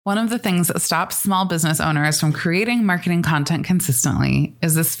One of the things that stops small business owners from creating marketing content consistently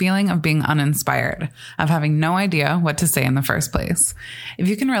is this feeling of being uninspired, of having no idea what to say in the first place. If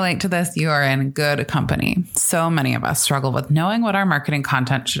you can relate to this, you are in good company. So many of us struggle with knowing what our marketing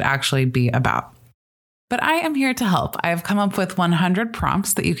content should actually be about. But I am here to help. I have come up with 100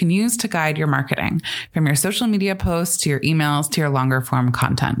 prompts that you can use to guide your marketing, from your social media posts to your emails to your longer form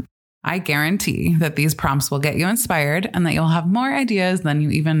content. I guarantee that these prompts will get you inspired and that you'll have more ideas than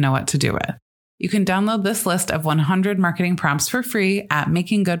you even know what to do with. You can download this list of 100 marketing prompts for free at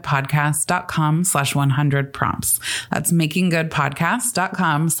makinggoodpodcast.com/100 prompts. That's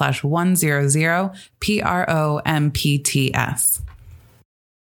makinggoodpodcast.com/100 PROMPTS.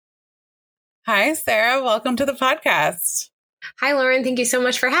 Hi, Sarah. Welcome to the podcast. Hi, Lauren. Thank you so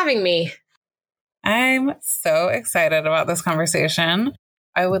much for having me. I'm so excited about this conversation.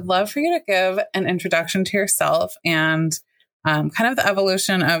 I would love for you to give an introduction to yourself and kind of the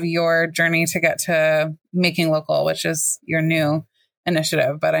evolution of your journey to get to Making Local, which is your new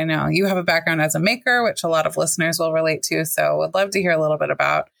initiative. But I know you have a background as a maker, which a lot of listeners will relate to. So would love to hear a little bit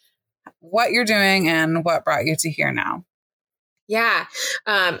about what you're doing and what brought you to here now. Yeah.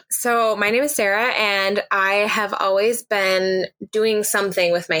 So my name is Sarah, and I have always been doing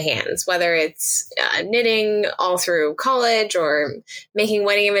something with my hands, whether it's knitting all through college or making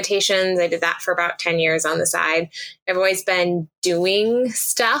wedding invitations. I did that for about 10 years on the side. I've always been doing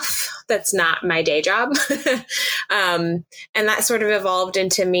stuff that's not my day job. And that sort of evolved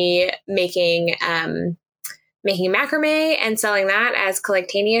into me making macrame and selling that as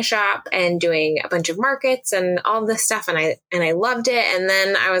Collectania shop and doing a bunch of markets and all this stuff. And I loved it. And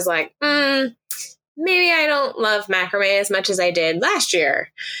then I was like, maybe I don't love macrame as much as I did last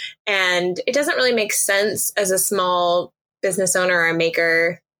year. And it doesn't really make sense as a small business owner or a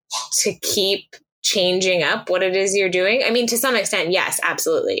maker to keep changing up what it is you're doing. I mean, to some extent, yes,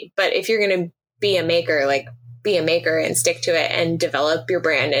 absolutely. But if you're going to be a maker, like, be a maker and stick to it and develop your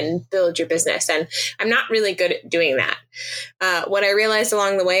brand and build your business. And I'm not really good at doing that. What I realized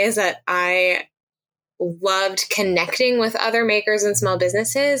along the way is that I loved connecting with other makers and small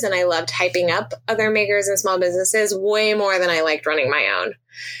businesses. And I loved hyping up other makers and small businesses way more than I liked running my own.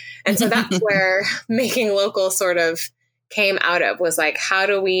 And so that's where Making Local sort of came out of, was like, how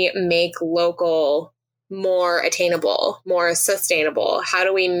do we make local more attainable, more sustainable? How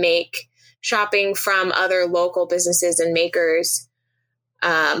do we make shopping from other local businesses and makers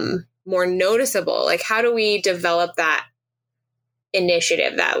more noticeable? Like, how do we develop that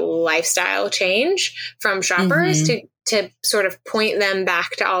initiative, that lifestyle change from shoppers to sort of point them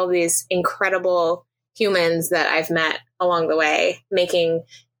back to all these incredible humans that I've met along the way, making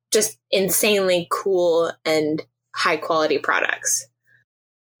just insanely cool and high quality products?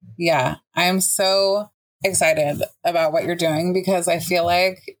 Yeah, I'm so excited about what you're doing because I feel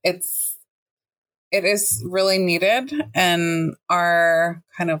like it is really needed in our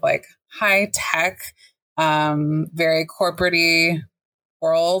kind of like high tech, very corporate-y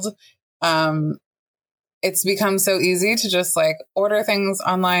world. It's become so easy to just like order things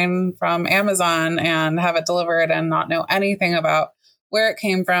online from Amazon and have it delivered and not know anything about where it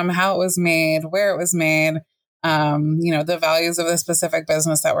came from, how it was made, where it was made, the values of the specific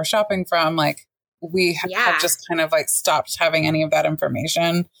business that we're shopping from. Like we have just kind of like stopped having any of that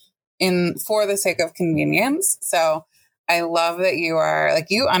information for the sake of convenience. So I love that you are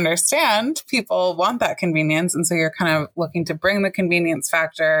like, you understand people want that convenience. And so you're kind of looking to bring the convenience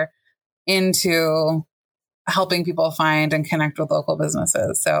factor into helping people find and connect with local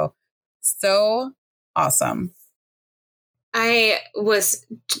businesses. So awesome. I was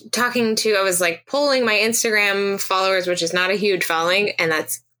I was like polling my Instagram followers, which is not a huge following, and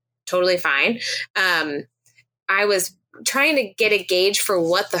that's totally fine. I was trying to get a gauge for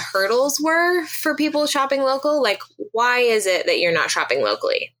what the hurdles were for people shopping local. Like, why is it that you're not shopping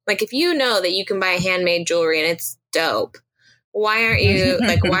locally? Like, if you know that you can buy handmade jewelry and it's dope, why aren't you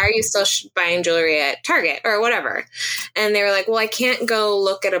why are you still buying jewelry at Target or whatever? And they were like, well, I can't go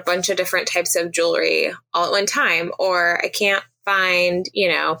look at a bunch of different types of jewelry all at one time, or I can't find,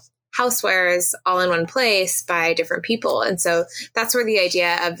 housewares all in one place by different people. And so that's where the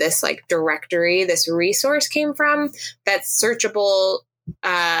idea of this like directory, this resource came from, that's searchable,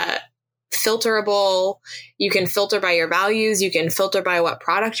 filterable. You can filter by your values. You can filter by what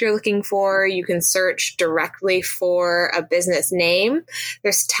product you're looking for. You can search directly for a business name.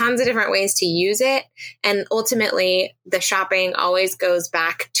 There's tons of different ways to use it. And ultimately, the shopping always goes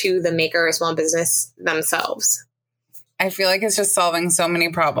back to the maker or small business themselves. I feel like it's just solving so many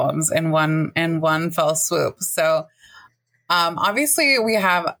problems in one fell swoop. So Obviously, we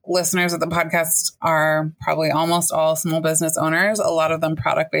have listeners of the podcast are probably almost all small business owners, a lot of them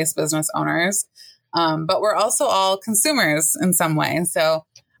product-based business owners. But we're also all consumers in some way. So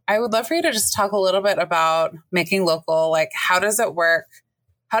I would love for you to just talk a little bit about making local. Like, how does it work?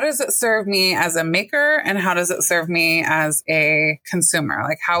 How does it serve me as a maker? And how does it serve me as a consumer?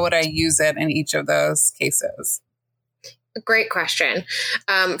 Like, how would I use it in each of those cases? Great question.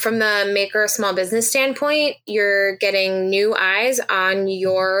 From the maker small business standpoint, you're getting new eyes on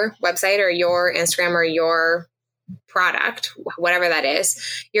your website or your Instagram or your product, whatever that is.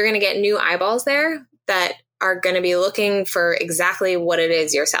 You're going to get new eyeballs there that are going to be looking for exactly what it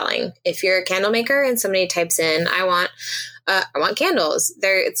is you're selling. If you're a candle maker and somebody types in, I want candles,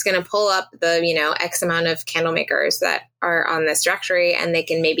 there it's going to pull up the, X amount of candle makers that are on this directory, and they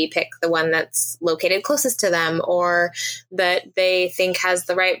can maybe pick the one that's located closest to them or that they think has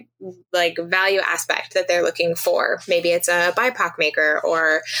the right value aspect that they're looking for. Maybe it's a BIPOC maker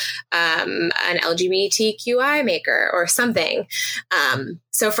or an LGBTQI maker or something.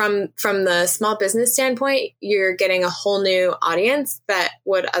 So from the small business standpoint, you're getting a whole new audience that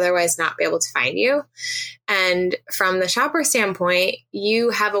would otherwise not be able to find you. And from the shopper standpoint, you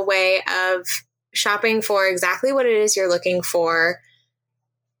have a way of shopping for exactly what it is you're looking for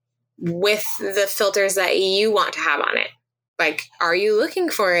with the filters that you want to have on it. Like, are you looking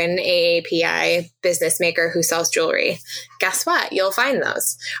for an AAPI business maker who sells jewelry? Guess what? You'll find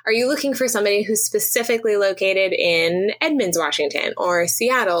those. Are you looking for somebody who's specifically located in Edmonds, Washington, or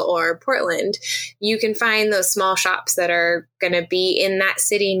Seattle, or Portland? You can find those small shops that are going to be in that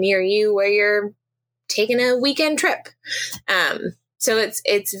city near you where you're taking a weekend trip. So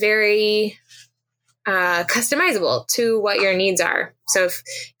it's very customizable to what your needs are. So if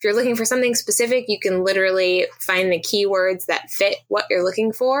you're looking for something specific, you can literally find the keywords that fit what you're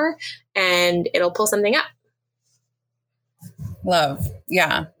looking for, and it'll pull something up. Love.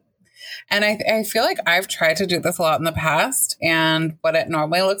 Yeah. And I feel like I've tried to do this a lot in the past. And what it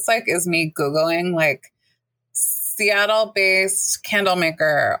normally looks like is me Googling like Seattle-based candle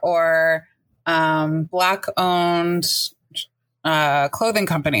maker or Black-owned clothing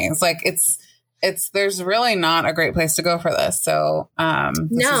companies. Like there's really not a great place to go for this. So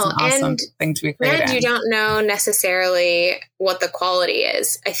this is an awesome thing to be creating. And you don't know necessarily what the quality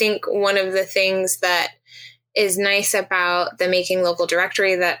is. I think one of the things that is nice about the Making Local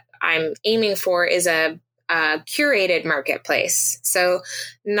directory that I'm aiming for is a curated marketplace. So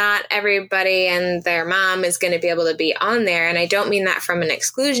not everybody and their mom is going to be able to be on there. And I don't mean that from an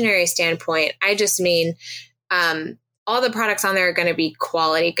exclusionary standpoint. I just mean all the products on there are going to be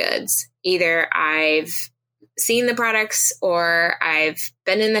quality goods. Either I've seen the products or I've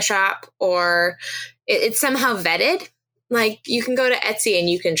been in the shop or it's somehow vetted. Like, you can go to Etsy and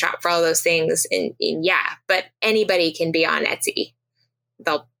you can shop for all those things. And yeah, but anybody can be on Etsy.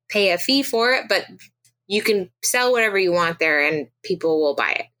 They'll pay a fee for it, but you can sell whatever you want there and people will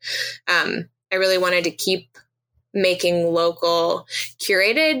buy it. I really wanted to keep Making Local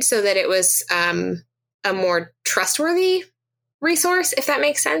curated so that it was a more trustworthy resource, if that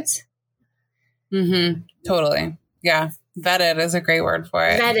makes sense. Mm-hmm. Totally. Yeah. Vetted is a great word for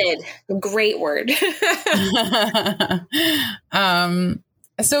it. Vetted. Great word.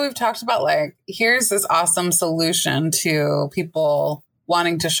 So we've talked about here's this awesome solution to people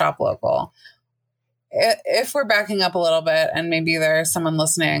wanting to shop local. If we're backing up a little bit and maybe there's someone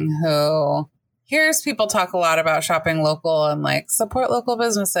listening who hears people talk a lot about shopping local and support local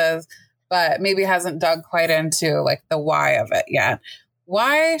businesses, but maybe hasn't dug quite into the why of it yet.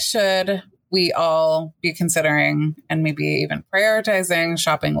 Why should we all be considering and maybe even prioritizing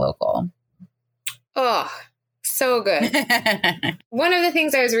shopping local? Oh, so good. One of the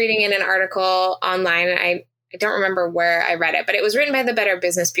things I was reading in an article online, and I don't remember where I read it, but it was written by the Better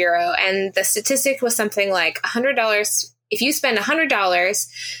Business Bureau. And the statistic was something like $100. If you spend $100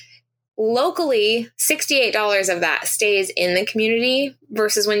 locally, $68 of that stays in the community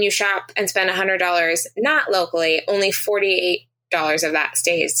versus when you shop and spend $100 not locally, only $48 of that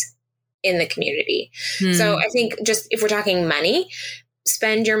stays in the community. So I think just if we're talking money,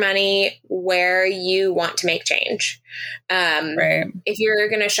 spend your money where you want to make change. Right. If you're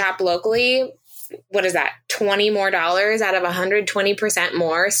going to shop locally, what is that? $20 more out of 120%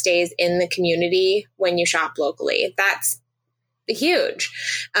 more stays in the community when you shop locally. That's huge.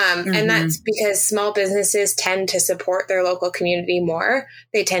 And that's because small businesses tend to support their local community more.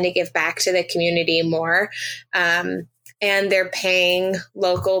 They tend to give back to the community more. And they're paying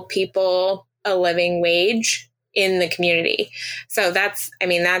local people a living wage in the community. So that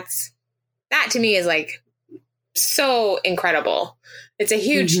to me is so incredible. It's a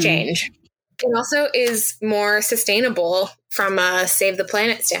huge change. It also is more sustainable from a save the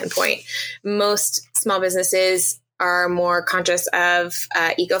planet standpoint. Most small businesses are more conscious of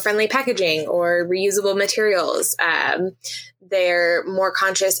eco-friendly packaging or reusable materials. They're more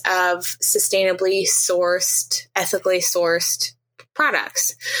conscious of sustainably sourced, ethically sourced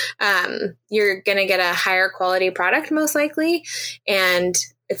products. You're going to get a higher quality product most likely, and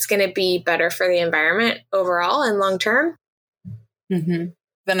it's going to be better for the environment overall and long term. Mm-hmm.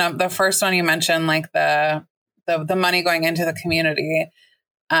 The first one you mentioned, like the money going into the community,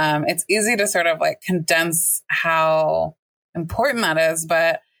 it's easy to sort of like condense how important that is.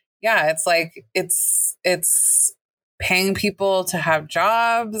 But yeah, it's like, it's paying people to have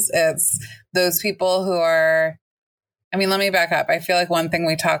jobs. It's those people who are, I mean, let me back up. I feel like one thing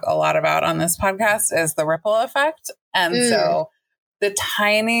we talk a lot about on this podcast is the ripple effect. And so the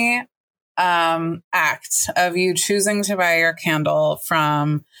tiny act of you choosing to buy your candle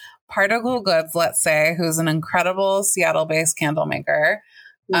from Particle Goods, let's say, who's an incredible Seattle-based candle maker,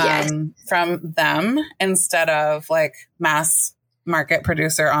 from them instead of like mass market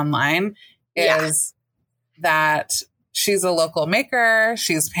producer online, is that she's a local maker.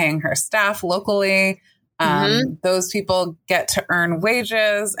 She's paying her staff locally. Those people get to earn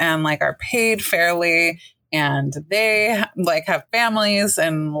wages and like are paid fairly, and they like have families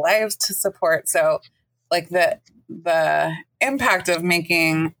and lives to support. So like the impact of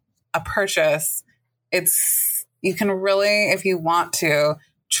making a purchase, you can really, if you want to,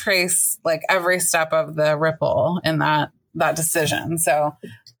 trace like every step of the ripple in that decision. So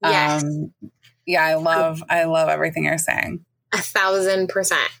I love everything you're saying.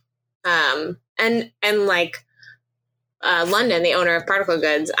 1,000%. And like London, the owner of Particle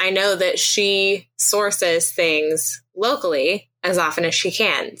Goods, I know that she sources things locally as often as she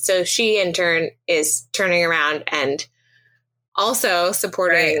can. So she in turn is turning around and also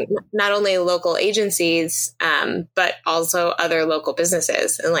supporting not only local agencies, but also other local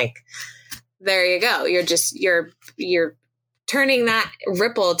businesses. And like, there you go. You're turning that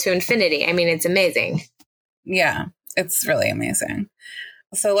ripple to infinity. I mean, it's amazing. Yeah, it's really amazing.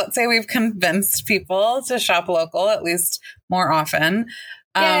 So let's say we've convinced people to shop local, at least more often.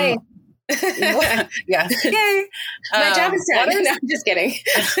 Yay. Yes. Yay. My job is done. No, I'm just kidding.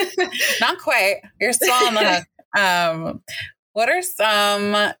 Not quite. You're still on the hook. What are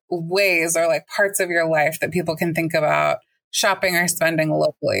some ways or like parts of your life that people can think about shopping or spending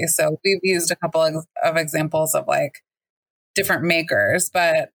locally? So we've used a couple of examples of like different makers,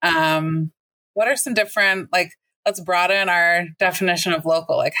 but what are some different, like, let's broaden our definition of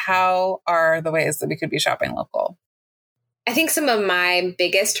local. Like, how are the ways that we could be shopping local? I think some of my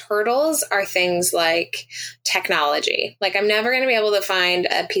biggest hurdles are things like technology. Like, I'm never going to be able to find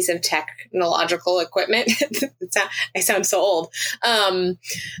a piece of technological equipment. I sound so old. I'm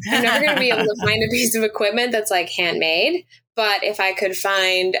never going to be able to find a piece of equipment that's like handmade. But if I could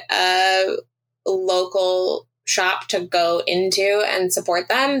find a local shop to go into and support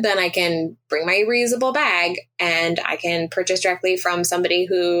them, then I can bring my reusable bag and I can purchase directly from somebody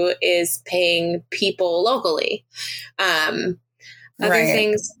who is paying people locally. Other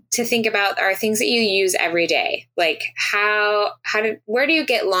things to think about are things that you use every day. Like where do you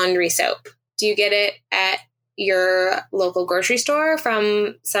get laundry soap? Do you get it at your local grocery store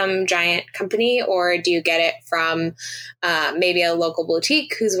from some giant company, or do you get it from maybe a local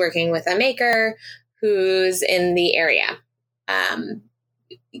boutique who's working with a maker who's in the area?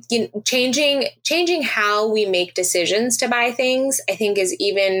 Changing how we make decisions to buy things, I think, is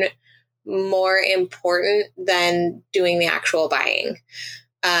even more important than doing the actual buying.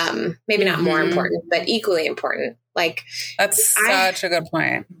 Maybe not more important, but equally important. Like, that's such a good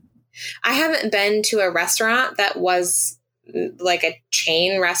point. I haven't been to a restaurant that was like a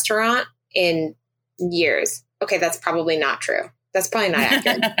chain restaurant in years. Okay, that's probably not true. That's probably not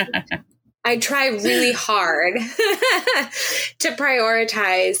accurate. I try really hard to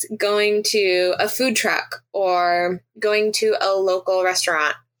prioritize going to a food truck or going to a local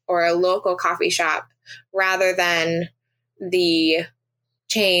restaurant or a local coffee shop rather than the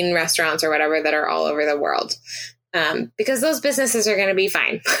chain restaurants or whatever that are all over the world. Because those businesses are going to be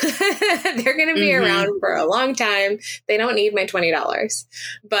fine. They're going to be around for a long time. They don't need my $20.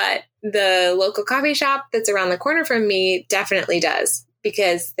 But the local coffee shop that's around the corner from me definitely does,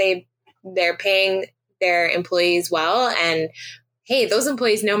 because they're paying their employees well. And hey, those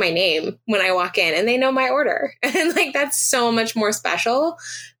employees know my name when I walk in and they know my order. And like, that's so much more special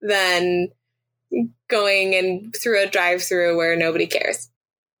than going in through a drive-through where nobody cares.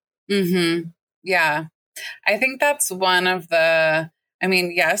 Yeah. I think that's one of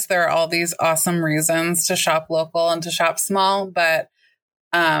yes, there are all these awesome reasons to shop local and to shop small, but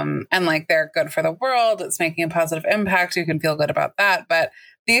And like they're good for the world. It's making a positive impact. You can feel good about that. But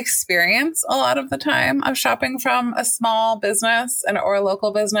the experience a lot of the time of shopping from a small business or a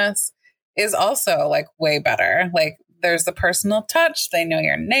local business is also like way better. Like there's the personal touch. They know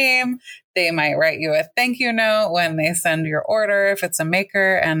your name. They might write you a thank you note when they send your order if it's a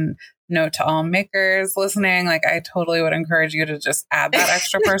maker. And note to all makers listening, like I totally would encourage you to just add that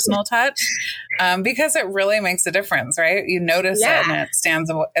extra personal touch because it really makes a difference, right? You notice it and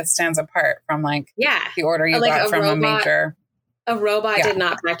it stands apart from like the order you got from a major. A robot did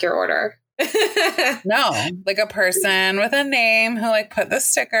not pack your order. No, like a person with a name who like put the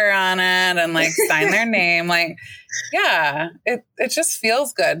sticker on it and like sign their name. Like, it just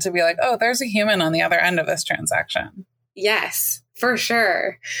feels good to be like, oh, there's a human on the other end of this transaction. Yes, for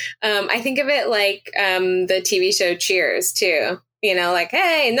sure. I think of it like the TV show Cheers too. You know, like,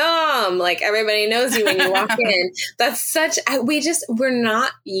 hey, Nom, like everybody knows you when you walk in. That's we're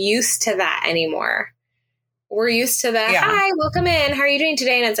not used to that anymore. We're used to the, hi, welcome in. How are you doing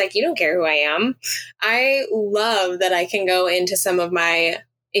today? And it's like, you don't care who I am. I love that I can go into some of my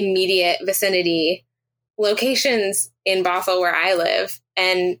immediate vicinity locations in Bothell where I live,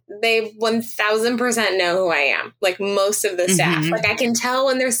 and they 1000% know who I am. Like most of the staff, like I can tell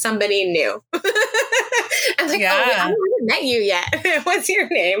when there's somebody new. I'm like, oh, I haven't met you yet. What's your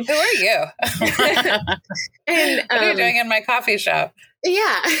name? Who are you? And what are you doing in my coffee shop?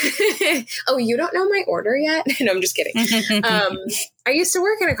 Yeah. Oh, you don't know my order yet? No, I'm just kidding. I used to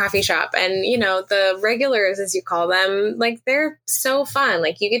work in a coffee shop, and, you know, the regulars, as you call them, like, they're so fun.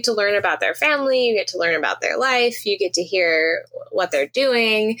 Like, you get to learn about their family. You get to learn about their life. You get to hear what they're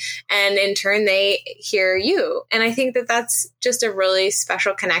doing. And in turn, they hear you. And I think that that's just a really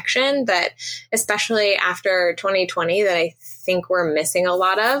special connection that, especially after 2020, that I think we're missing a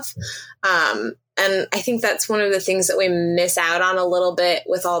lot of. And I think that's one of the things that we miss out on a little bit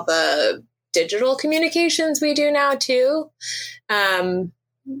with all the digital communications we do now too.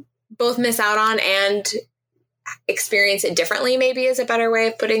 Both miss out on and experience it differently, maybe is a better way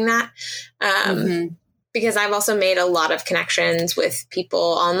of putting that. Because I've also made a lot of connections with people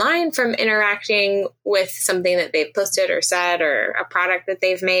online from interacting with something that they've posted or said, or a product that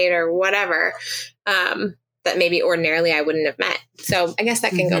they've made or whatever, that maybe ordinarily I wouldn't have met. So I guess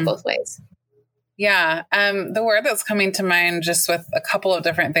that can go both ways. Yeah. The word that's coming to mind just with a couple of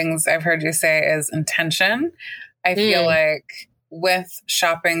different things I've heard you say is intention. I feel like with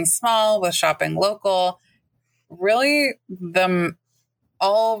shopping small, with shopping local, really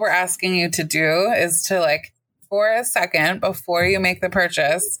all we're asking you to do is to, like, for a second before you make the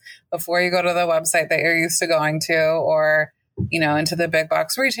purchase, before you go to the website that you're used to going to, or, you know, into the big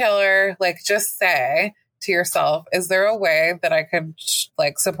box retailer, like, just say to yourself, is there a way that I could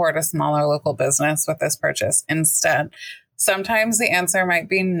like support a smaller local business with this purchase instead? Sometimes the answer might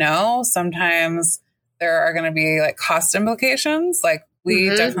be no. Sometimes there are going to be like cost implications. Like we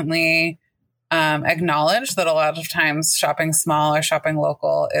definitely acknowledge that a lot of times shopping small or shopping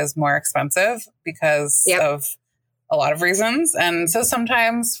local is more expensive because of a lot of reasons. And so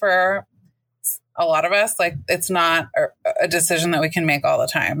sometimes for a lot of us, like it's not a decision that we can make all the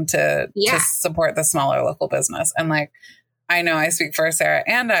time to support the smaller local business. And like, I know I speak for Sarah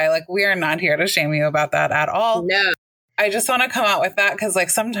and like, we are not here to shame you about that at all. No. I just want to come out with that because like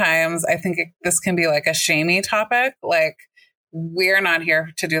sometimes I think this can be like a shamey topic. Like we're not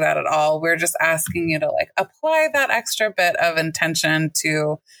here to do that at all. We're just asking you to like apply that extra bit of intention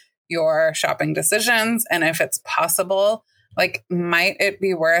to your shopping decisions. And if it's possible, like, might it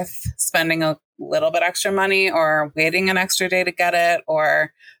be worth spending a little bit extra money or waiting an extra day to get it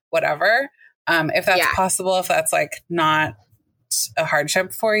or whatever? If that's possible, if that's like not a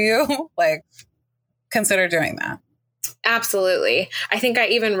hardship for you, like consider doing that. Absolutely. I think I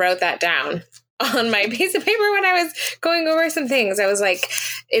even wrote that down on my piece of paper when I was going over some things. I was like,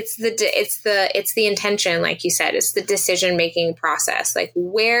 it's the intention, like you said, it's the decision-making process. Like,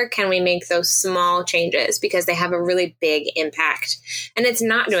 where can we make those small changes because they have a really big impact? And it's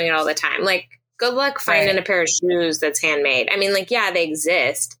not doing it all the time. Like, good luck finding a pair of shoes that's handmade. I mean, like, yeah, they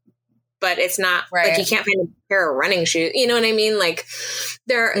exist, but it's not like you can't find a pair of running shoes. You know what I mean? Like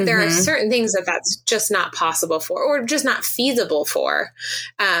there are certain things that's just not possible for, or just not feasible for.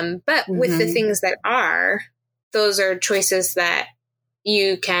 But with the things that are, those are choices that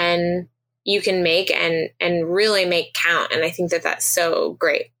you can make and really make count. And I think that that's so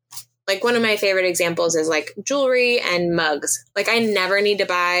great. Like one of my favorite examples is like jewelry and mugs. Like I never need to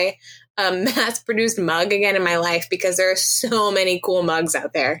buy a mass-produced mug again in my life because there are so many cool mugs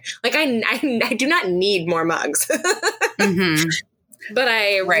out there. Like I do not need more mugs, but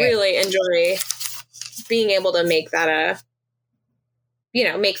I really enjoy being able to make that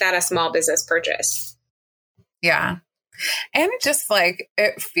make that a small business purchase. Yeah. And it just like,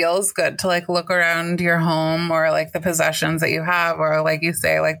 it feels good to like look around your home or like the possessions that you have, or like you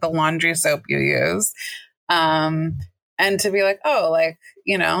say, like the laundry soap you use. And to be like, oh, like,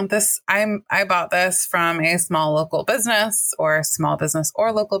 I bought this from a small local business or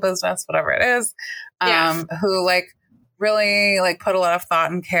local business, whatever it is, who like really like put a lot of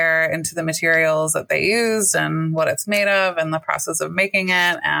thought and care into the materials that they used and what it's made of and the process of making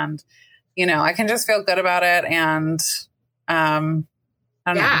it. And, I can just feel good about it. And, I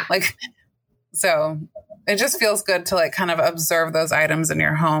don't know, like, so it just feels good to like kind of observe those items in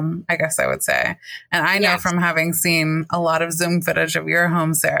your home, I guess I would say. And I know from having seen a lot of Zoom footage of your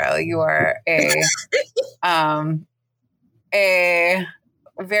home, Sarah, you are a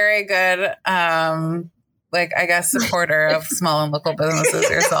very good, like, I guess, supporter of small and local businesses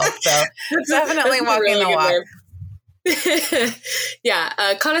yourself. So definitely walking really the walk.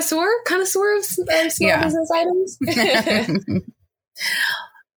 Connoisseur of small business items.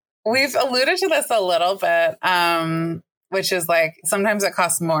 We've alluded to this a little bit, which is like sometimes it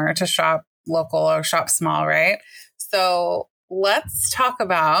costs more to shop local or shop small, right? So let's talk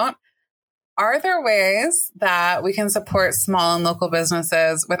about, are there ways that we can support small and local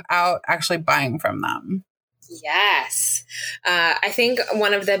businesses without actually buying from them? Yes. I think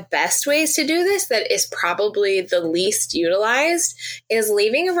one of the best ways to do this that is probably the least utilized is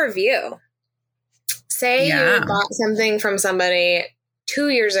leaving a review. Say you bought something from somebody 2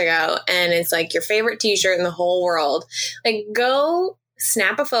 years ago and it's like your favorite t-shirt in the whole world. Like, go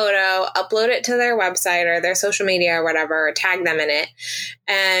snap a photo, upload it to their website or their social media or whatever, or tag them in it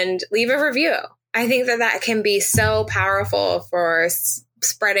and leave a review. I think that can be so powerful for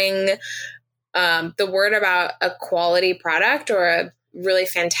spreading the word about a quality product or a really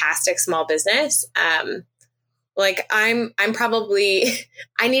fantastic small business. Like I'm probably,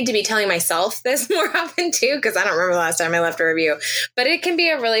 I need to be telling myself this more often too, because I don't remember the last time I left a review, but it can be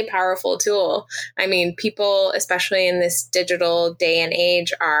a really powerful tool. I mean, people, especially in this digital day and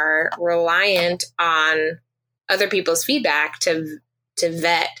age, are reliant on other people's feedback to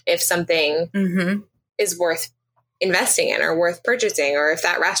vet if something is worth investing in or worth purchasing, or if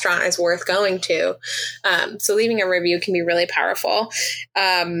that restaurant is worth going to. So leaving a review can be really powerful.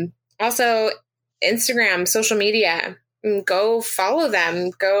 Also, Instagram, social media, go follow them,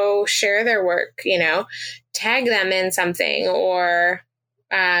 go share their work, tag them in something, or,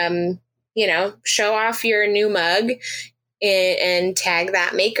 show off your new mug and tag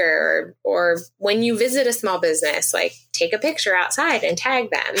that maker, or when you visit a small business, like take a picture outside and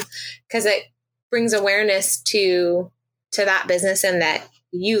tag them, because it brings awareness to that business and that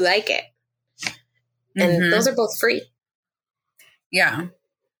you like it. And those are both free. Yeah.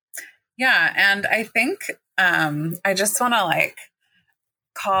 Yeah. And I think I just want to like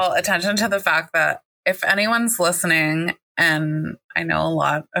call attention to the fact that if anyone's listening, and I know a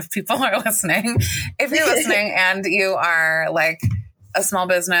lot of people are listening, if you're listening and you are like a small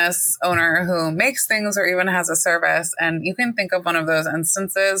business owner who makes things or even has a service, and you can think of one of those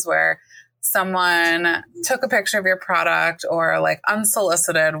instances where someone took a picture of your product or like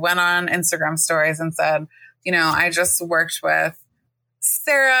unsolicited went on Instagram stories and said, I just worked with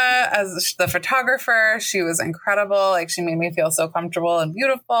Sarah as the photographer. She was incredible. Like, she made me feel so comfortable and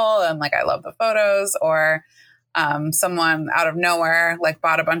beautiful. And like, I love the photos. Or someone out of nowhere, like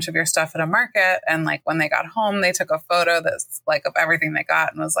bought a bunch of your stuff at a market. And like, when they got home, they took a photo that's like of everything they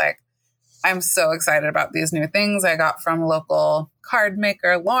got and was like, I'm so excited about these new things I got from local card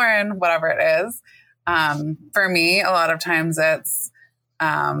maker, Lauren, whatever it is. For me, a lot of times it's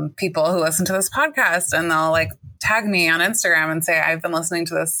people who listen to this podcast and they'll like tag me on Instagram and say, I've been listening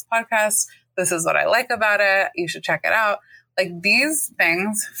to this podcast. This is what I like about it. You should check it out. Like, these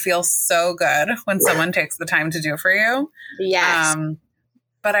things feel so good when someone takes the time to do for you. Yes.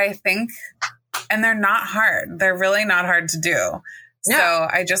 But I think, and they're not hard. They're really not hard to do. No. So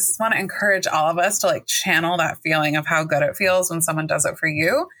I just want to encourage all of us to like channel that feeling of how good it feels when someone does it for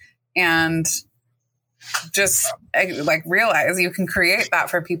you, and just like realize you can create that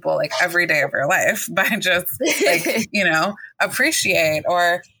for people like every day of your life by just like, appreciate.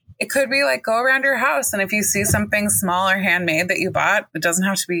 Or it could be like, go around your house, and if you see something small or handmade that you bought, it doesn't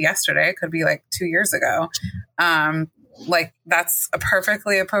have to be yesterday. It could be like 2 years ago. Like, that's a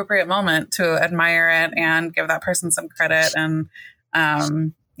perfectly appropriate moment to admire it and give that person some credit and,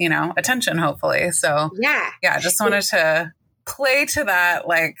 attention, hopefully. So yeah, I just wanted to play to that,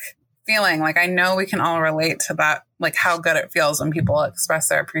 like, feeling. Like, I know we can all relate to that, like how good it feels when people express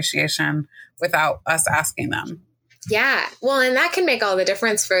their appreciation without us asking them. Yeah. Well, and that can make all the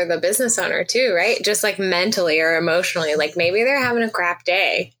difference for the business owner too, right? Just like mentally or emotionally, like maybe they're having a crap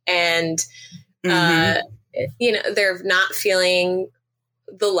day and, they're not feeling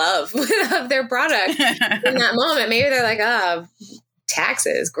the love of their product in that moment. Maybe they're like, oh,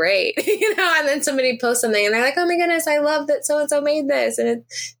 taxes, great. And then somebody posts something and they're like, oh my goodness, I love that so-and-so made this and it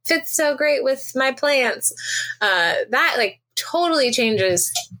fits so great with my plants. That like totally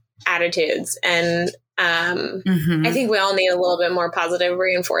changes attitudes. And I think we all need a little bit more positive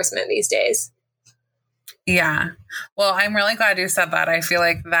reinforcement these days. Yeah. Well, I'm really glad you said that. I feel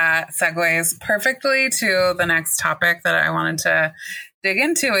like that segues perfectly to the next topic that I wanted to dig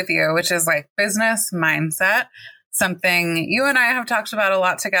into with you, which is like business mindset, something you and I have talked about a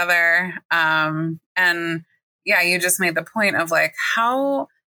lot together. And yeah, you just made the point of like how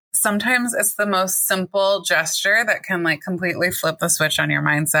sometimes it's the most simple gesture that can like completely flip the switch on your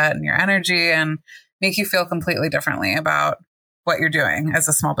mindset and your energy and make you feel completely differently about what you're doing as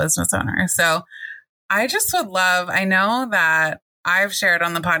a small business owner. So I just would love, I know that I've shared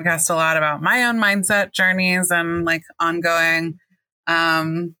on the podcast a lot about my own mindset journeys and like ongoing,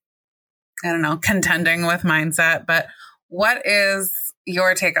 contending with mindset, but what is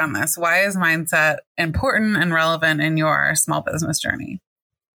your take on this? Why is mindset important and relevant in your small business journey?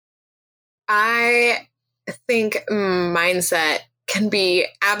 I think mindset can be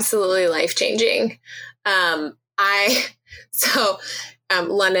absolutely life-changing.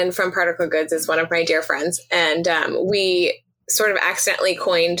 London from Particle Goods is one of my dear friends. And we sort of accidentally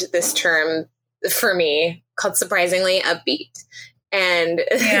coined this term for me called surprisingly upbeat. And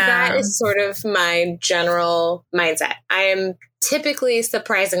that is sort of my general mindset. I am typically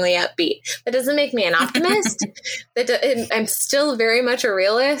surprisingly upbeat. That doesn't make me an optimist. I'm still very much a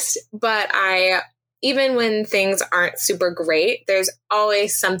realist, but even when things aren't super great, there's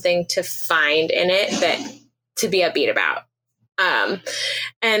always something to find in it to be upbeat about.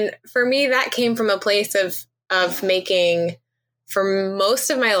 And for me, that came from a place of making, for most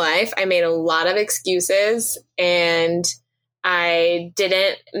of my life, I made a lot of excuses and I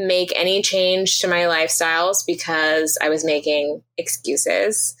didn't make any change to my lifestyles because I was making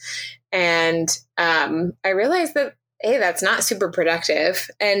excuses. And I realized that, A, that's not super productive,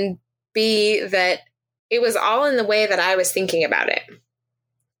 and B, that it was all in the way that I was thinking about it.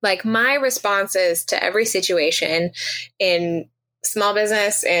 Like my responses to every situation in small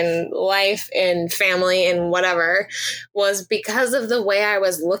business, in life, in family, in whatever, was because of the way I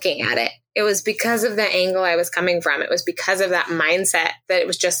was looking at it. It was because of the angle I was coming from. It was because of that mindset that it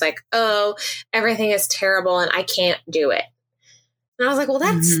was just like, oh, everything is terrible and I can't do it. And I was like, well,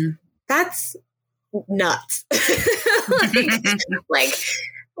 that's nuts. like,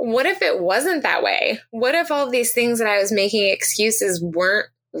 what if it wasn't that way? What if all of these things that I was making excuses weren't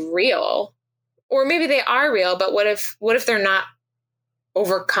real? Or maybe they are real, but what if they're not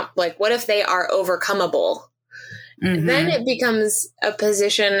overcome? Like, what if they are overcomable? Then it becomes a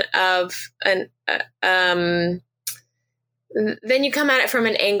position of then you come at it from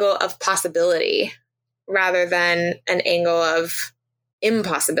an angle of possibility rather than an angle of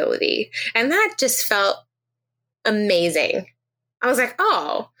impossibility. And that just felt amazing. I was like,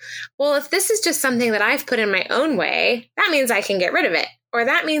 oh, well, if this is just something that I've put in my own way, that means I can get rid of it. Or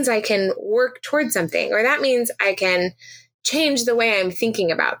that means I can work towards something. Or that means I can change the way I'm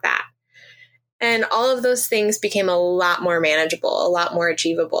thinking about that. And all of those things became a lot more manageable, a lot more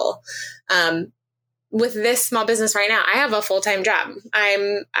achievable. With this small business right now, I have a full-time job.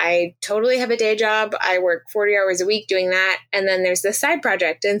 I totally have a day job. I work 40 hours a week doing that. And then there's this side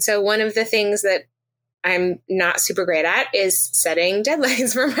project. And so one of the things that I'm not super great at is setting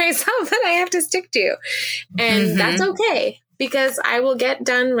deadlines for myself that I have to stick to. And that's okay, because I will get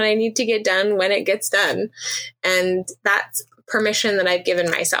done when I need to get done when it gets done. And that's permission that I've given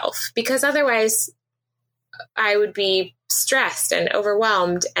myself, because otherwise I would be stressed and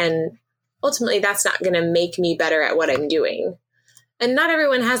overwhelmed, and ultimately that's not going to make me better at what I'm doing. And not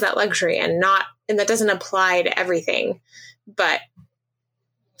everyone has that luxury, and that doesn't apply to everything. But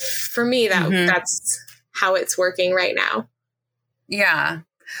for me, that's how it's working right now. Yeah.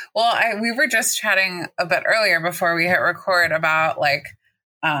 Well, we were just chatting a bit earlier before we hit record about like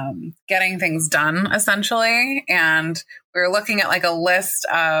getting things done, essentially. And we were looking at like a list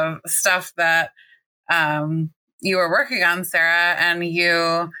of stuff that you were working on, Sarah, and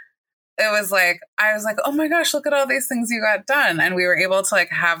I was like, oh my gosh, look at all these things you got done. And we were able to like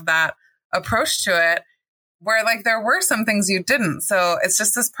have that approach to it where like there were some things you didn't. So it's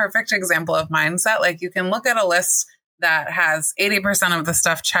just this perfect example of mindset. Like you can look at a list that has 80% of the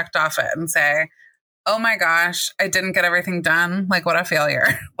stuff checked off it and say, oh my gosh, I didn't get everything done. Like, what a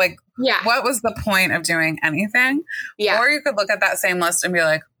failure. Like, Yeah. what was the point of doing anything? Yeah. Or you could look at that same list and be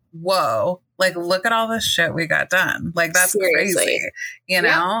like, whoa, like, look at all this shit we got done. Like, that's Seriously. crazy, you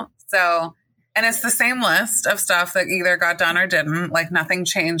know? So, and it's the same list of stuff that either got done or didn't. Like, nothing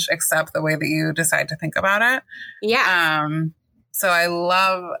changed except the way that you decide to think about it. Yeah. So I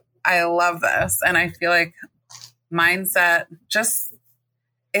love this. And I feel like mindset just,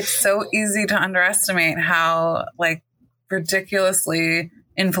 it's so easy to underestimate how like ridiculously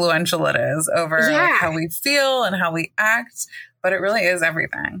influential it is over like, how we feel and how we act, but it really is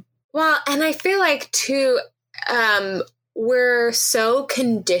everything. Well, and I feel like too, we're so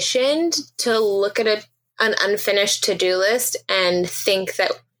conditioned to look at an unfinished to-do list and think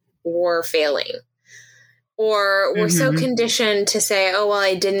that we're failing. Or we're so conditioned to say, oh, well,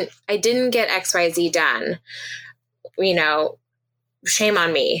 I didn't get XYZ done. You know, shame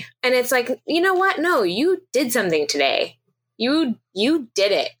on me. And it's like, you know what? No, you did something today. You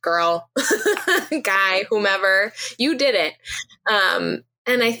did it, girl, guy, whomever, you did it. And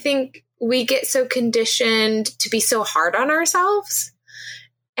I think we get so conditioned to be so hard on ourselves.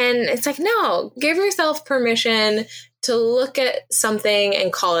 And it's like, no, give yourself permission to look at something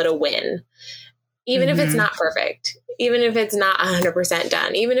and call it a win. Even if it's not perfect, even if it's not 100%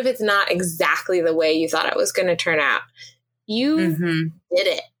 done, even if it's not exactly the way you thought it was going to turn out, you did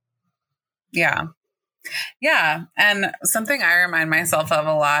it. Yeah. Yeah. And something I remind myself of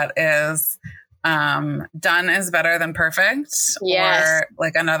a lot is done is better than perfect. Yes. Or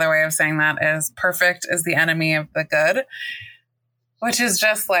like another way of saying that is perfect is the enemy of the good, which is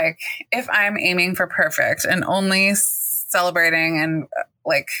just like, if I'm aiming for perfect and only celebrating and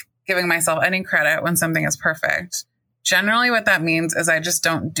like giving myself any credit when something is perfect, generally what that means is I just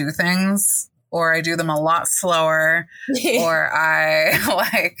don't do things, or I do them a lot slower, or I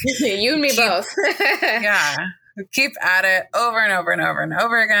like you and me both. Keep at it over and over and over and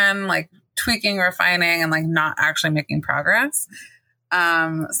over again, like tweaking, refining, and like not actually making progress.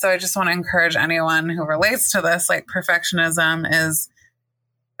 So I just want to encourage anyone who relates to this, like perfectionism is,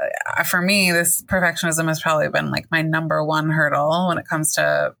 for me, this perfectionism has probably been like my number one hurdle when it comes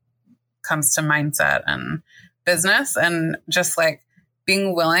to mindset and business, and just like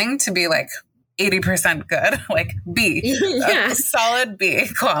being willing to be like 80% good, like B, a solid B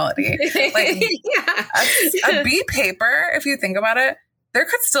quality. Like a B paper, if you think about it, there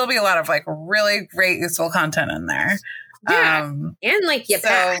could still be a lot of like really great useful content in there. Yeah. And like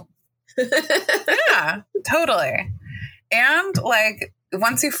yeah, totally. And like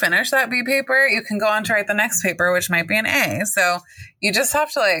once you finish that B paper, you can go on to write the next paper, which might be an A. So you just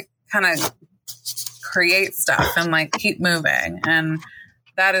have to like kind of create stuff and like keep moving. And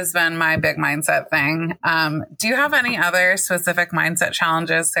that has been my big mindset thing. Do you have any other specific mindset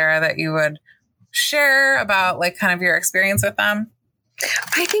challenges, Sarah, that you would share about like kind of your experience with them?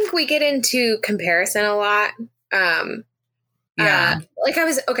 I think we get into comparison a lot. Like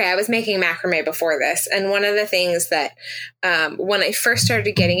I was making macrame before this. And one of the things that, when I first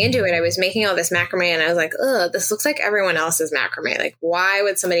started getting into it, I was making all this macrame and I was like, oh, this looks like everyone else's macrame. Like, why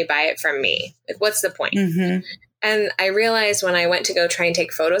would somebody buy it from me? Like, what's the point? And I realized when I went to go try and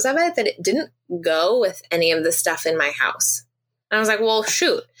take photos of it, that it didn't go with any of the stuff in my house. And I was like, well,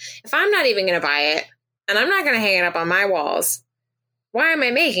 shoot, if I'm not even going to buy it and I'm not going to hang it up on my walls, why am I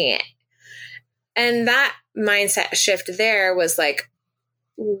making it? And that mindset shift there was like,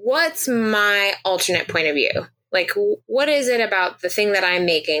 what's my alternate point of view? Like, what is it about the thing that I'm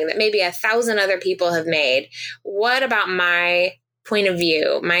making that maybe 1,000 other people have made? What about my point of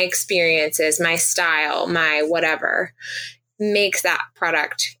view, my experiences, my style, my whatever makes that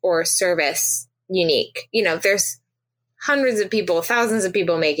product or service unique? You know, there's hundreds of people, thousands of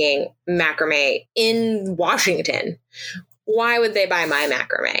people making macrame in Washington. Why would they buy my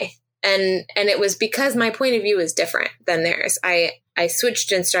macrame? And it was because my point of view is different than theirs. I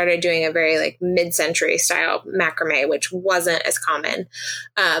switched and started doing a very like mid-century style macrame, which wasn't as common.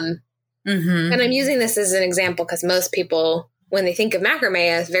 And I'm using this as an example because most people, when they think of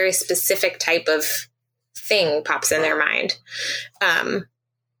macrame, a very specific type of thing pops in their mind.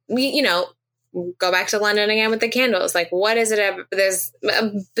 Go back to London again with the candles. Like, what is it? There's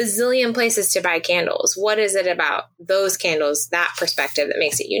a bazillion places to buy candles. What is it about those candles, that perspective that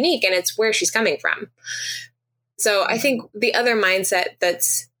makes it unique? And it's where she's coming from. So I think the other mindset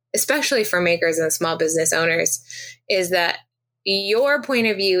that's especially for makers and small business owners is that your point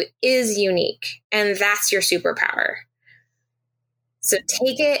of view is unique and that's your superpower. So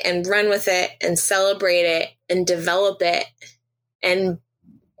take it and run with it and celebrate it and develop it and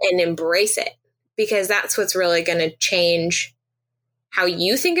embrace it, because that's what's really going to change how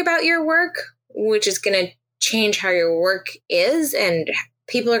you think about your work which is going to change how your work is, and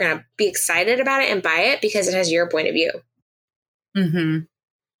people are going to be excited about it and buy it because it has your point of view. Mm-hmm.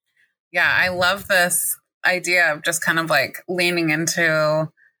 Yeah, I love this idea of just kind of like leaning into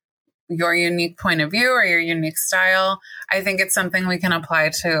your unique point of view or your unique style. I think it's something we can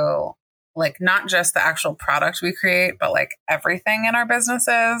apply to like not just the actual product we create, but like everything in our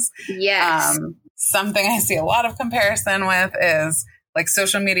businesses. Yes. Something I see a lot of comparison with is like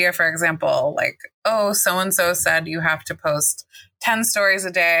social media, for example, like, oh, so-and-so said you have to post 10 stories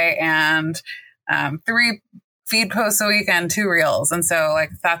a day and 3 feed posts a week and 2 reels. And so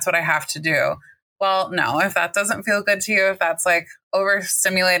like, that's what I have to do. Well, no, if that doesn't feel good to you, if that's like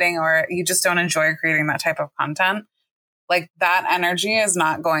overstimulating or you just don't enjoy creating that type of content, like that energy is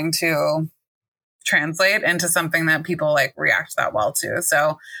not going to translate into something that people like react that well to.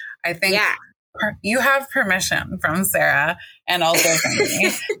 So I think you have permission from Sarah and also from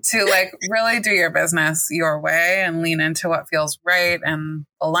me to like really do your business your way and lean into what feels right and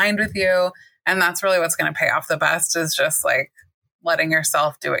aligned with you. And that's really what's going to pay off the best, is just like letting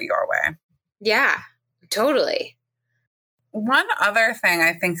yourself do it your way. Yeah, totally. One other thing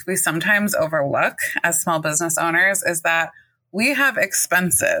I think we sometimes overlook as small business owners is that we have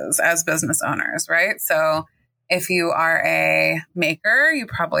expenses as business owners, right? So if you are a maker, you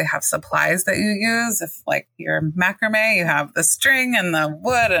probably have supplies that you use. If like you're macrame, you have the string and the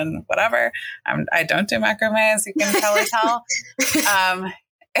wood and whatever. I don't do macrame, as you can probably tell.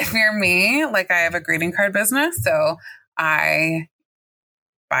 If you're me, like I have a greeting card business, so I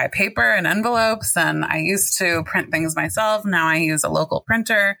buy paper and envelopes, and I used to print things myself. Now I use a local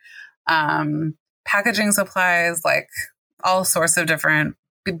printer, packaging supplies, like all sorts of different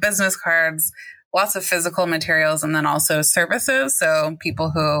business cards, lots of physical materials, and then also services. So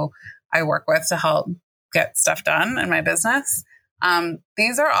people who I work with to help get stuff done in my business.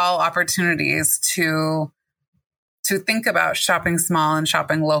 These are all opportunities to think about shopping small and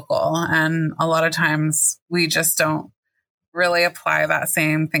shopping local. And a lot of times we just don't really apply that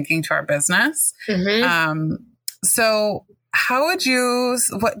same thinking to our business. Mm-hmm. So how would you,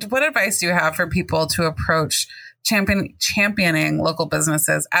 what advice do you have for people to approach championing local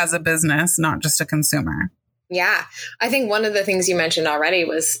businesses as a business, not just a consumer? Yeah. I think one of the things you mentioned already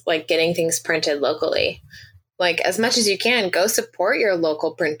was like getting things printed locally. Like as much as you can, go support your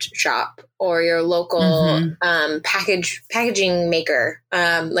local print shop or your local packaging maker.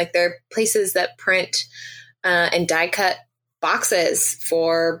 Like there are places that print and die cut boxes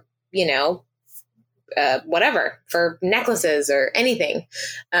for, whatever, for necklaces or anything.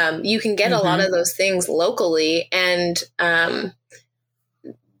 You can get a lot of those things locally, and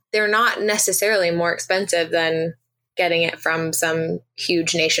they're not necessarily more expensive than getting it from some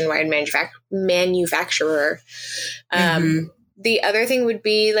huge nationwide manufacturer. The other thing would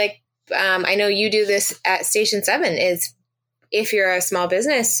be like, I know you do this at Station 7, is if you're a small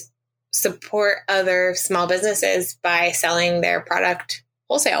business, support other small businesses by selling their product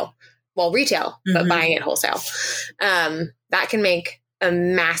wholesale, retail, but buying it wholesale. That can make a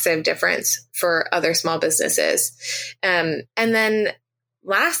massive difference for other small businesses. And then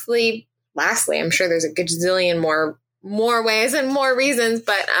lastly, I'm sure there's a gazillion more ways and more reasons,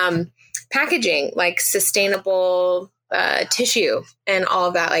 but packaging, like sustainable tissue and all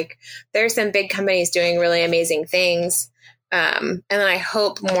of that. Like there's some big companies doing really amazing things. And then I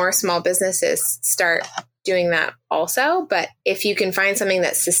hope more small businesses start doing that also. But if you can find something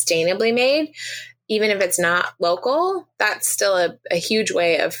that's sustainably made, even if it's not local, that's still a huge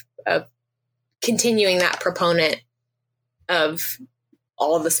way of continuing that proponent of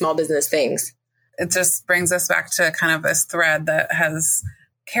all of the small business things. It just brings us back to kind of this thread that has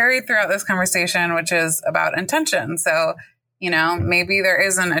carried throughout this conversation, which is about intention. So, maybe there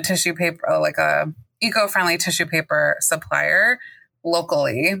isn't a tissue paper, like a eco-friendly tissue paper supplier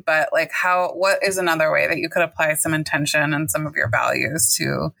locally, but like what is another way that you could apply some intention and some of your values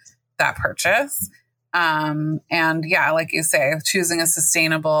to that purchase? And yeah, like you say, choosing a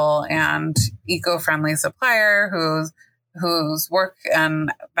sustainable and eco-friendly supplier whose work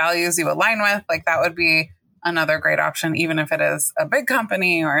and values you align with, like that would be another great option, even if it is a big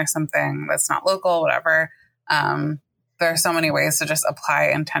company or something that's not local, whatever. There are so many ways to just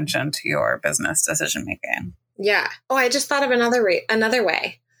apply intention to your business decision making. Yeah. Oh, I just thought of another way,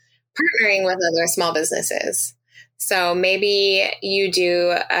 partnering with other small businesses. So maybe you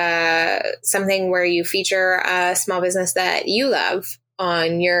do something where you feature a small business that you love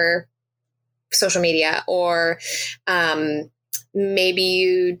on your social media, or maybe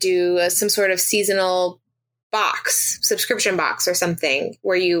you do some sort of seasonal subscription box or something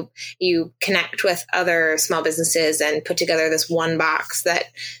where you connect with other small businesses and put together this one box that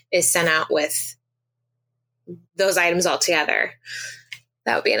is sent out with those items all together.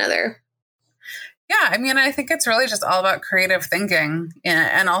 That would be another. Yeah. I mean, I think it's really just all about creative thinking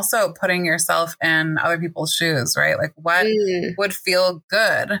and also putting yourself in other people's shoes, right? Like what would feel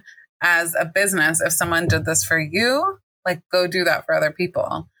good as a business if someone did this for you, like go do that for other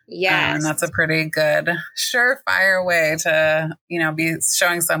people. Yes. And that's a pretty good surefire way to, be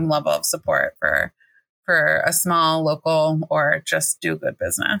showing some level of support for a small local or just do good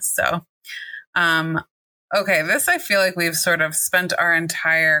business. So, okay, this I feel like we've sort of spent our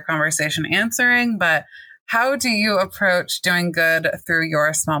entire conversation answering, but how do you approach doing good through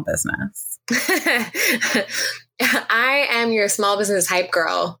your small business? I am your small business hype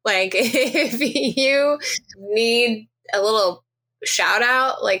girl. Like if you need a little shout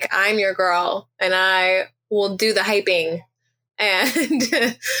out, like I'm your girl and I will do the hyping.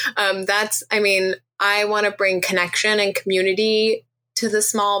 And I want to bring connection and community to the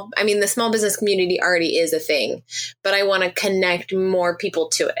small business community already is a thing, but I want to connect more people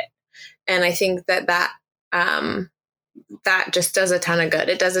to it. And I think that just does a ton of good.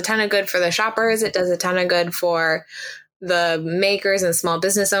 It does a ton of good for the shoppers. It does a ton of good for the makers and small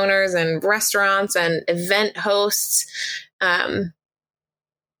business owners and restaurants and event hosts. That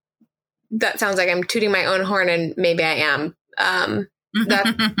sounds like I'm tooting my own horn, and maybe I am.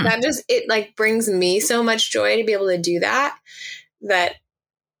 That just, it like brings me so much joy to be able to do that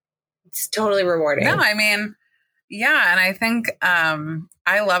it's totally rewarding. No, I mean, yeah. And I think,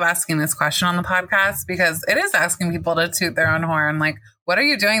 I love asking this question on the podcast because it is asking people to toot their own horn. Like, what are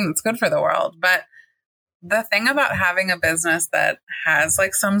you doing that's good for the world? But the thing about having a business that has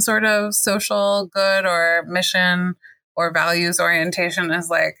like some sort of social good or mission or values orientation is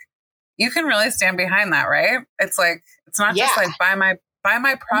like, you can really stand behind that, right? It's like, it's not just like buy my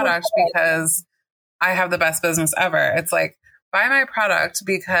product because I have the best business ever. It's like, buy my product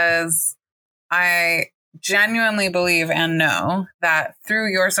because I genuinely believe and know that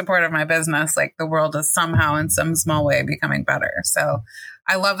through your support of my business, like the world is somehow in some small way becoming better. So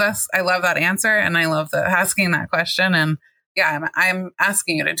I love this. I love that answer. And I love asking that question. And yeah, I'm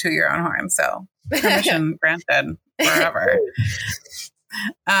asking you to toot your own horn. So permission granted forever.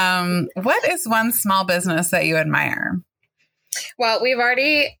 What is one small business that you admire? Well, we've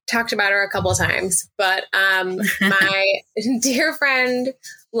already talked about her a couple times, but my dear friend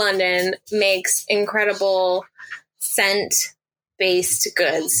London makes incredible scent-based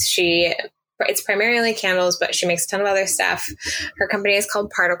goods. It's primarily candles, but she makes a ton of other stuff. Her company is called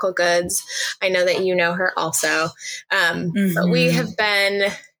Particle Goods. I know that you know her also. But we have been...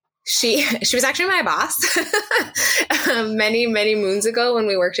 She was actually my boss many, many moons ago when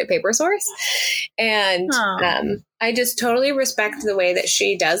we worked at Paper Source. And I just totally respect the way that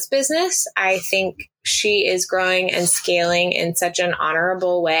she does business. I think she is growing and scaling in such an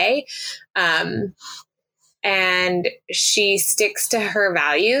honorable way. And she sticks to her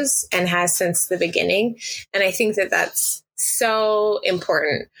values and has since the beginning. And I think that that's so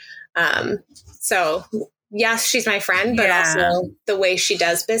important. So yes, she's my friend, but also the way she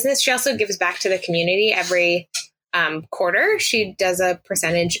does business. She also gives back to the community every quarter. She does a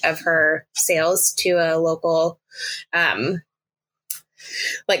percentage of her sales to a local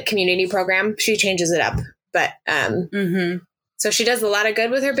like community program. She changes it up, but so she does a lot of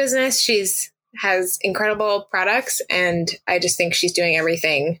good with her business. Has incredible products, and I just think she's doing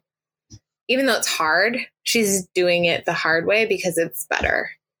everything, even though it's hard, she's doing it the hard way because it's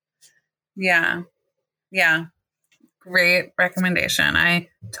better. Yeah. Yeah. Great recommendation. I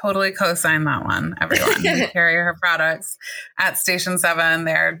totally co-sign that one. Everyone who carry her products at Station 7.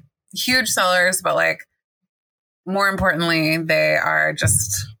 They're huge sellers, but like more importantly, they are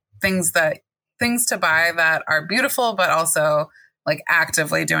just things to buy that are beautiful, but also like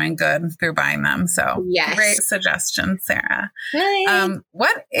actively doing good through buying them. So Great suggestion, Sarah.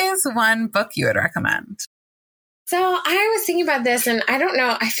 What is one book you would recommend? So I was thinking about this, and I don't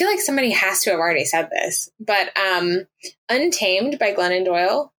know, I feel like somebody has to have already said this, but Untamed by Glennon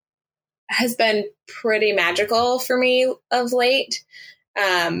Doyle has been pretty magical for me of late.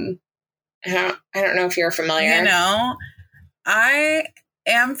 I don't know if you're familiar. I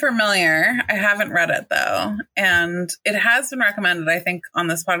am familiar. I haven't read it though. And it has been recommended, I think, on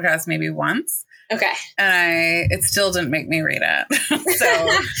this podcast maybe once. Okay. And it still didn't make me read it. So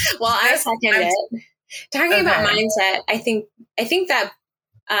well, I second it. Talking about mindset, I think that,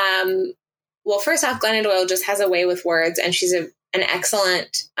 well, first off, Glennon Doyle just has a way with words, and she's an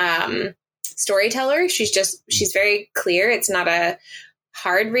excellent storyteller. She's very clear. It's not a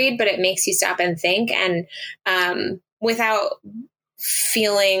hard read, but it makes you stop and think, and without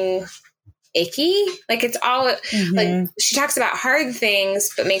feeling icky. Like it's all like she talks about hard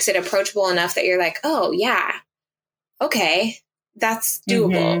things, but makes it approachable enough that you're like, oh yeah, okay, that's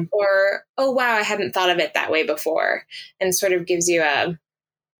doable. Or, oh wow, I hadn't thought of it that way before. And sort of gives you a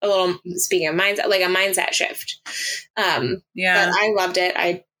little, speaking of mindset, like a mindset shift. Yeah. But I loved it.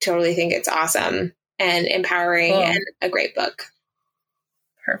 I totally think it's awesome and empowering and a great book.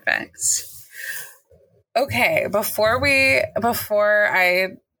 Perfect. Okay. Before I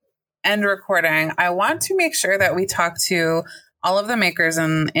end recording, I want to make sure that we talk to all of the makers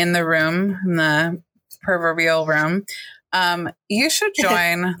in the room, in the proverbial room. You should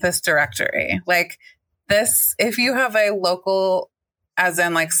join this directory. Like this, if you have a local, as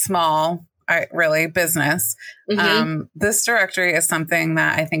in like small, really business, this directory is something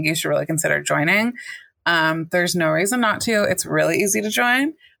that I think you should really consider joining. There's no reason not to. It's really easy to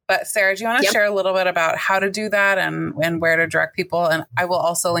join. But Sarah, do you want to share a little bit about how to do that and where to direct people? And I will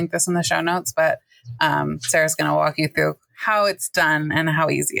also link this in the show notes, but Sarah's going to walk you through how it's done and how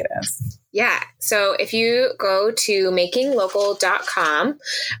easy it is. Yeah. So if you go to makinglocal.com,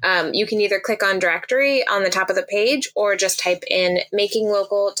 you can either click on directory on the top of the page or just type in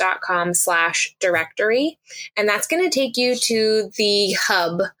makinglocal.com/directory. And that's going to take you to the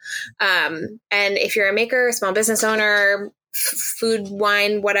hub. And if you're a maker, small business owner, food,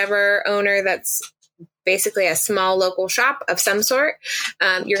 wine, whatever owner that's basically a small local shop of some sort,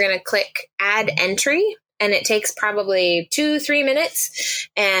 you're going to click add entry. And it takes probably 2-3 minutes,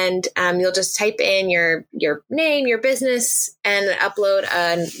 and you'll just type in your name, your business, and upload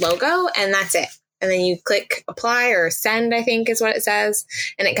a logo, and that's it. And then you click apply or send, I think is what it says.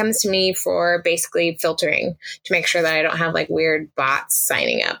 And it comes to me for basically filtering to make sure that I don't have like weird bots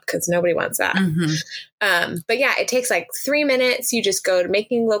signing up, because nobody wants that. But yeah, it takes like 3 minutes. You just go to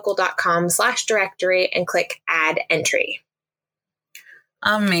makinglocal.com/directory and click add entry.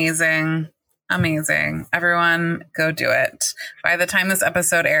 Amazing. Everyone go do it. By the time this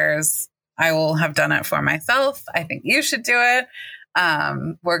episode airs, I will have done it for myself. I think you should do it.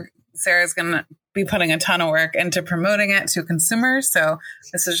 Sarah's going to be putting a ton of work into promoting it to consumers. So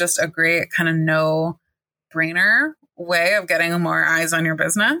this is just a great kind of no-brainer way of getting more eyes on your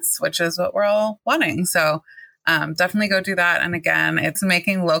business, which is what we're all wanting. So definitely go do that. And again, it's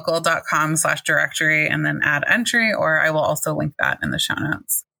makinglocal.com/directory and then add entry, or I will also link that in the show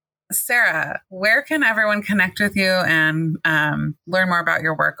notes. Sarah, where can everyone connect with you and learn more about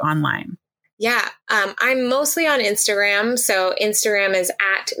your work online? Yeah, I'm mostly on Instagram. So Instagram is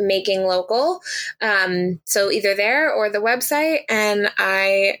 @makinglocal. So either there or the website. And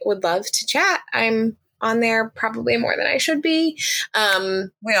I would love to chat. I'm on there probably more than I should be.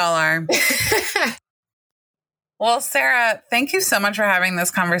 We all are. Well, Sarah, thank you so much for having this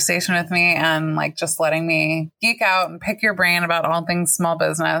conversation with me and like just letting me geek out and pick your brain about all things small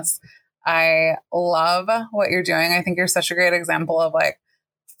business. I love what you're doing. I think you're such a great example of like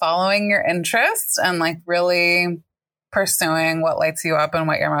following your interests and like really pursuing what lights you up and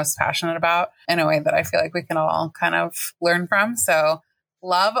what you're most passionate about in a way that I feel like we can all kind of learn from. So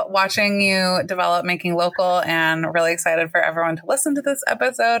love watching you develop Making Local, and really excited for everyone to listen to this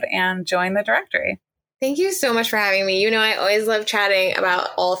episode and join the directory. Thank you so much for having me. You know, I always love chatting about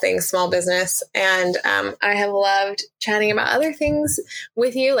all things small business, and I have loved chatting about other things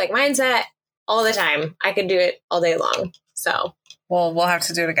with you, like mindset, all the time. I could do it all day long. So, well, we'll have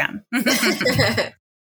to do it again.